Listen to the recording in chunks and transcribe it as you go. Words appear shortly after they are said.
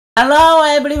Hello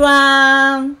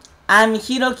everyone! I'm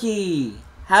Hiroki.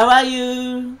 How are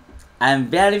you? I'm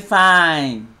very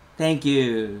fine. Thank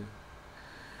you.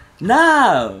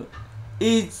 Now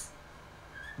it's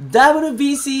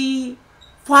WBC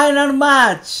final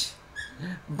match.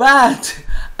 But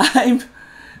I'm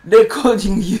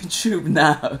recording YouTube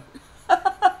now.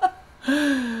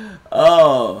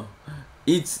 Oh,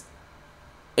 it's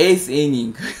eighth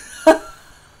inning.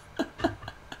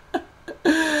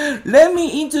 Let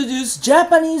me introduce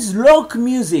Japanese rock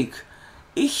music.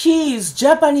 He is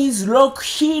Japanese rock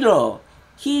hero.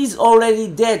 He is already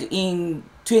dead in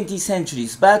 20th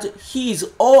centuries, but he is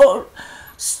all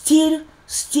still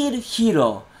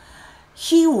hero.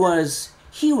 He was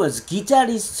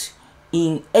guitarist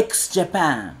in X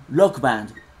Japan rock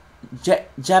band,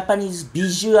 Japanese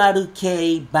visual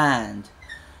kei band.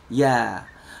 Yeah,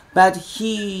 but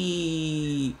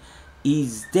he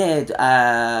is dead.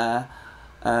 Uh,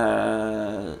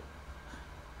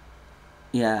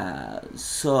 yeah.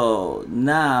 So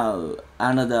now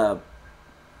another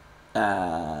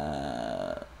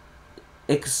uh,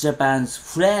 ex Japan's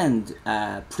friend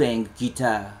playing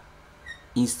guitar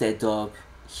instead of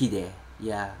Hide.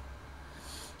 Yeah.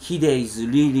 Hide is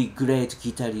really great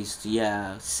guitarist.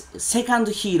 Yeah. Second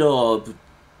hero of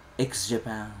ex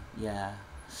Japan. Yeah.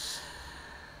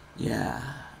 Yeah.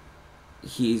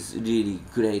 He's really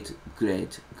great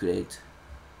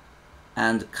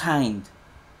and kind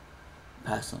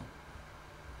person.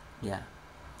 Yeah.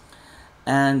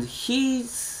 And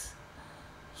his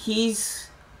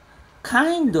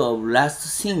kind of last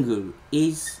single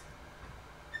is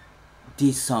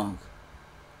this song,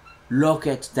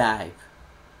 Rocket Dive.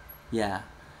 Yeah.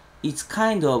 It's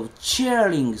kind of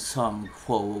cheering song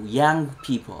for young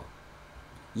people,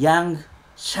 young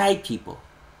shy people.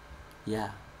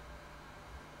 Yeah.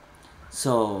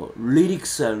 So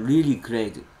lyrics are really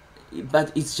great,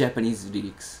 but it's Japanese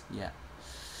lyrics. Yeah.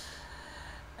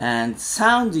 And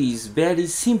sound is very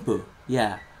simple.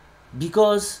 Yeah.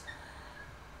 Because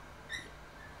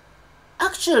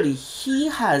actually he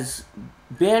has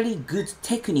very good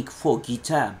technique for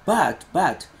guitar,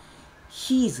 but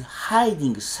he is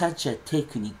hiding such a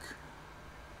technique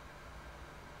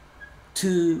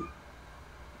to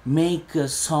make a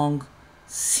song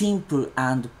simple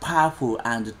and powerful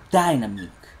and dynamic.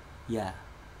 Yeah.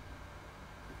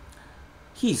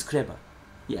 He is clever.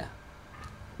 Yeah.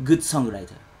 Good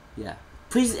songwriter. Yeah.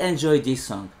 Please enjoy this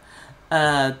song.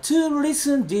 To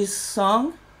listen this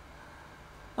song,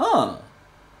 oh,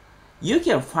 you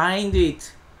can find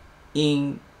it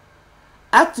in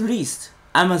at least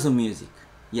Amazon Music.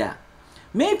 Yeah.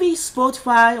 Maybe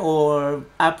Spotify or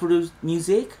Apple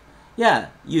Music. Yeah,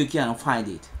 you can find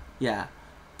it. Yeah.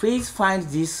 Please find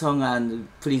this song and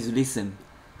please listen.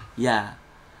 Yeah.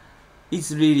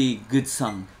 It's really good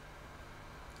song.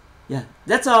 Yeah,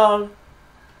 that's all.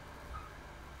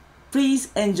 Please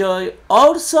enjoy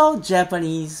also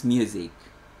Japanese music.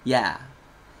 Yeah.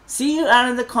 See you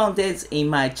another contents in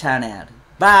my channel.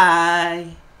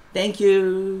 Bye. Thank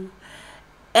you.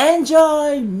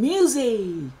 Enjoy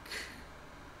music.